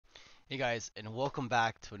Hey guys, and welcome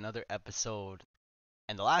back to another episode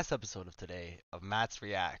and the last episode of today of Matt's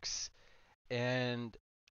Reacts. And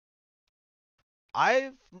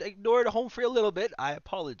I've ignored Home Free a little bit. I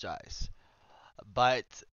apologize. But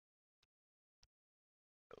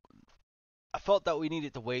I felt that we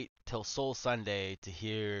needed to wait till Soul Sunday to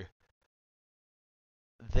hear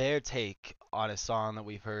their take on a song that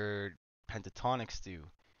we've heard Pentatonics do,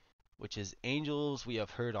 which is Angels We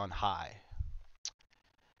Have Heard on High.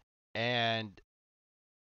 And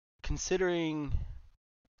considering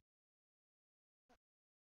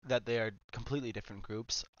that they are completely different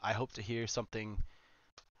groups, I hope to hear something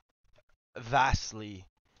vastly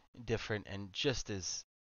different and just as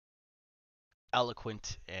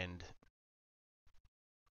eloquent and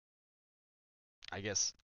I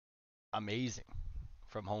guess amazing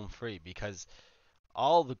from Home Free because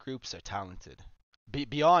all the groups are talented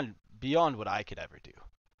beyond what I could ever do.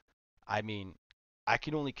 I mean, I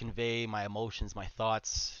can only convey my emotions, my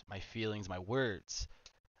thoughts, my feelings, my words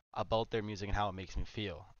about their music and how it makes me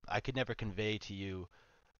feel. I could never convey to you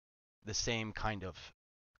the same kind of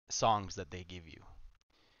songs that they give you.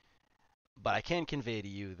 But I can convey to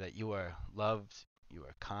you that you are loved, you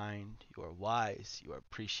are kind, you are wise, you are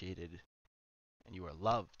appreciated, and you are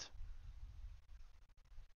loved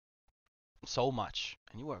so much,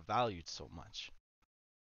 and you are valued so much.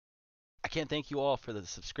 I can't thank you all for the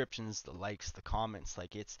subscriptions, the likes, the comments.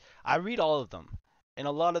 I read all of them, and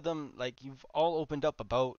a lot of them, you've all opened up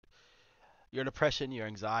about your depression, your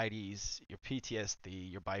anxieties, your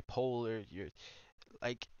PTSD, your bipolar.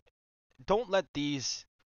 Like, don't let these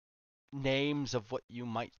names of what you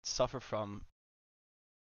might suffer from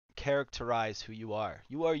characterize who you are.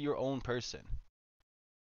 You are your own person,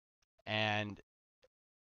 and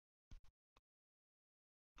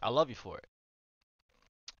I love you for it.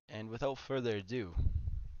 And without further ado,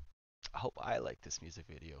 I hope I like this music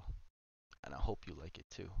video, and I hope you like it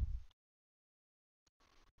too.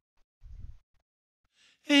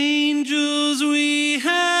 Angels we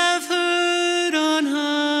have heard on high,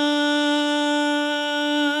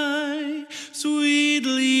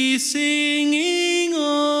 sweetly singing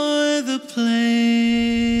o'er the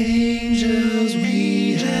plain. Angels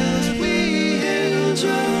we have high.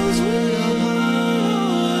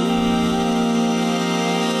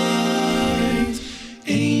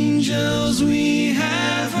 Angels we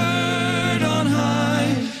have heard on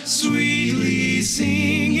high, sweetly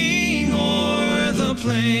singing o'er the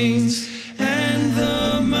plains and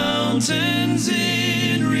the mountains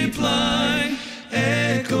in reply,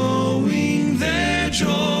 echoing their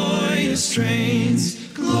joyous strains.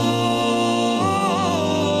 Gloria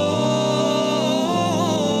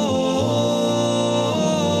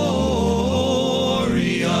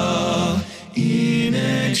in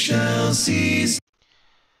excelsis.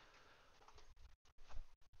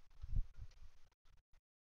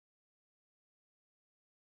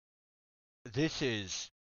 This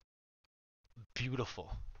is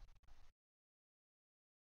beautiful.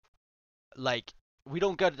 Like, we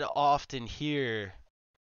don't get to often hear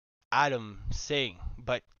Adam sing,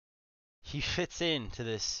 but he fits into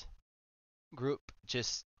this group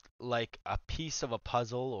just like a piece of a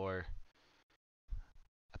puzzle or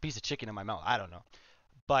a piece of chicken in my mouth. I don't know.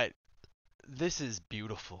 But this is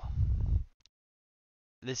beautiful.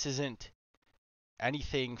 This isn't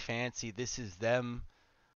anything fancy. This is them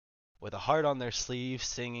with a heart on their sleeve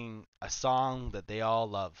singing a song that they all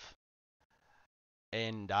love.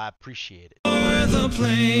 And I appreciate it. O'er the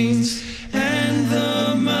plains and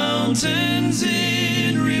the mountains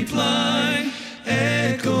in reply,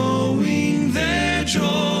 echoing their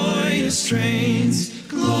joyous strains.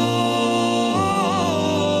 Gloria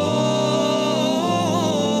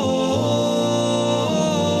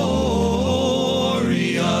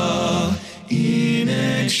in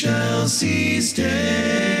excelsis Deo.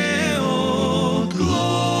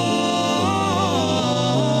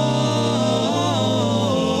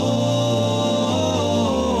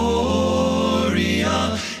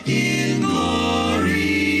 Gloria in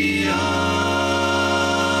gloria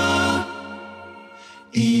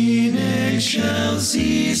in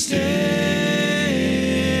excelsis Deo.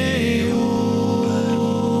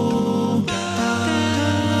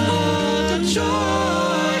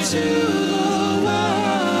 Joy to the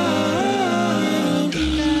world. The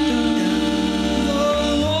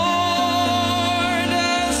Lord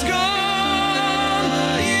has come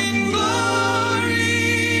in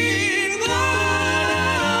glory, in glory.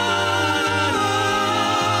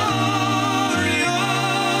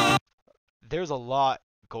 There's a lot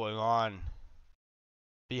going on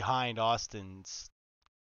behind Austin's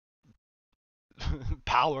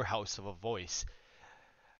powerhouse of a voice.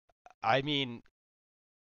 I mean,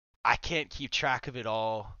 I can't keep track of it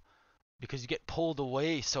all because you get pulled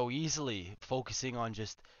away so easily focusing on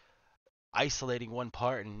just isolating one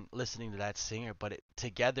part and listening to that singer, but it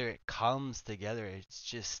together it comes together. It's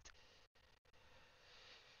just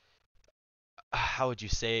how would you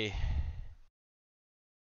say,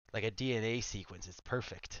 like a DNA sequence. It's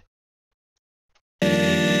perfect.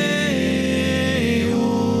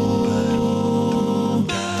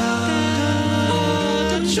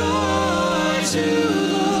 Joy to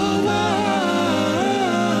the world.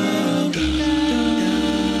 The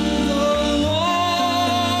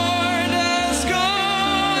Lord has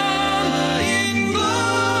come in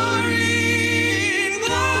glory, in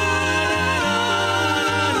glory.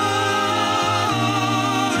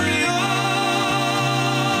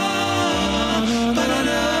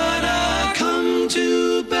 Come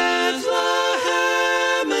to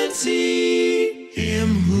Bethlehem and see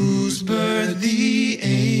him whose birth the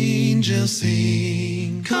angels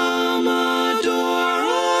sing. Come adore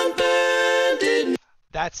on bended.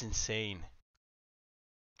 That's insane.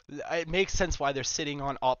 It makes sense why they're sitting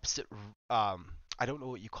on opposite. I don't know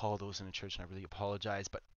what you call those in a church, and I really apologize,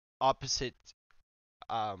 but opposite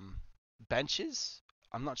um, benches.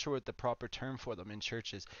 I'm not sure what the proper term for them in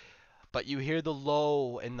churches, but you hear the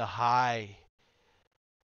low and the high,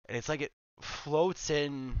 and it's like it floats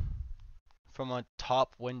in from a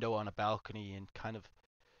top window on a balcony and kind of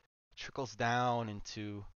trickles down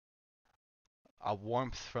into a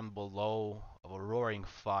warmth from below of a roaring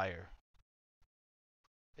fire,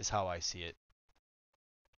 is how I see it.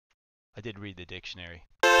 I did read the dictionary.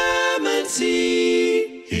 And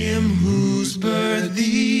see him whose birth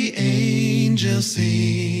the angels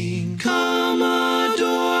sing. Come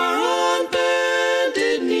adore on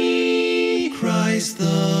bended knee. Christ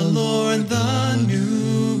the Lord, the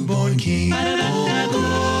newborn King. Oh,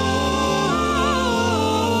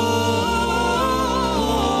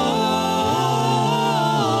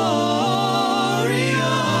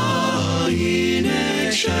 Gloria in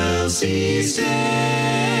excelsis Deo.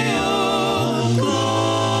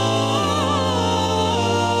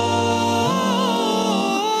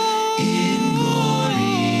 In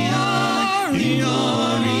gloria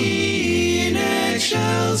in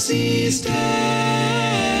excelsis Deo.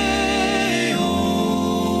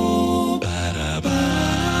 Ba-da-ba-da.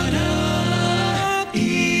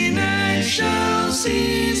 In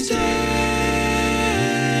excelsis Deo.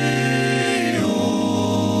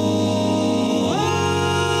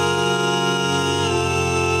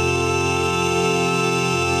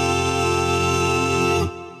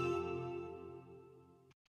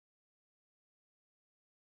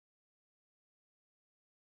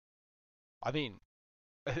 I mean,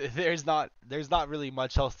 there's not really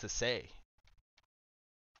much else to say.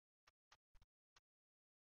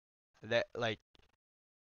 That like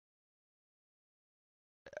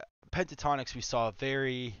Pentatonics,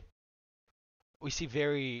 we see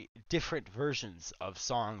very different versions of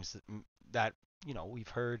songs that we've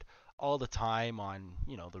heard all the time on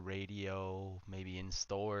the radio, maybe in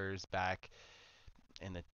stores back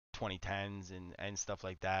in the 2010s and stuff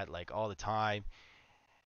like that, like all the time.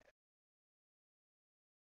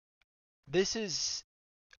 This is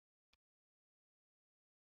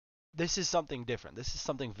this is something different. This is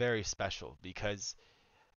something very special because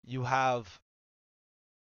you have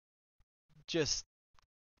just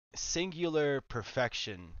singular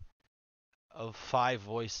perfection of five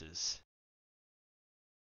voices,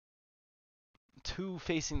 two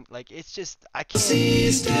facing, like it's just I can't.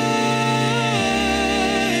 Excelsis Deo.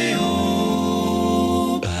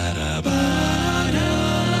 Ba-da-ba-da.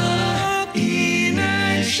 In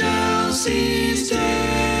excelsis Deo.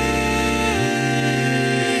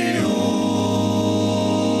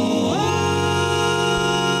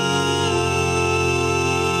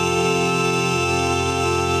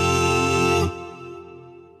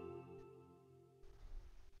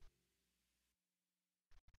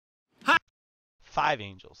 Five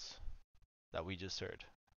angels that we just heard.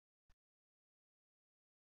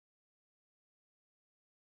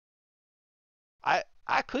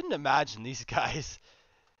 I couldn't imagine these guys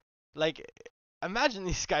like imagine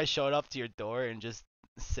these guys showed up to your door and just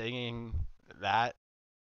singing that.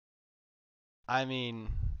 I mean,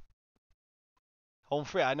 home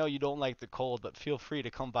free. I know you don't like the cold, but feel free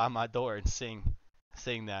to come by my door and sing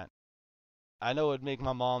that. I know it would make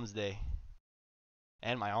my mom's day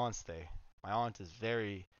and my aunt's day. My aunt is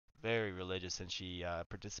very very religious and she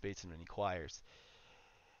participates in many choirs.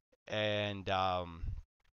 And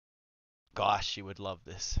gosh, she would love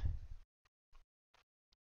this.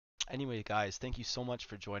 Anyway, guys, thank you so much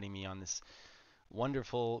for joining me on this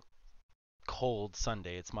wonderful cold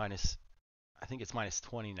Sunday. I think it's minus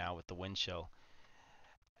 20 now with the wind chill.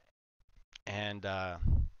 And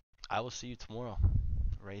I will see you tomorrow,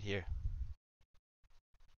 right here.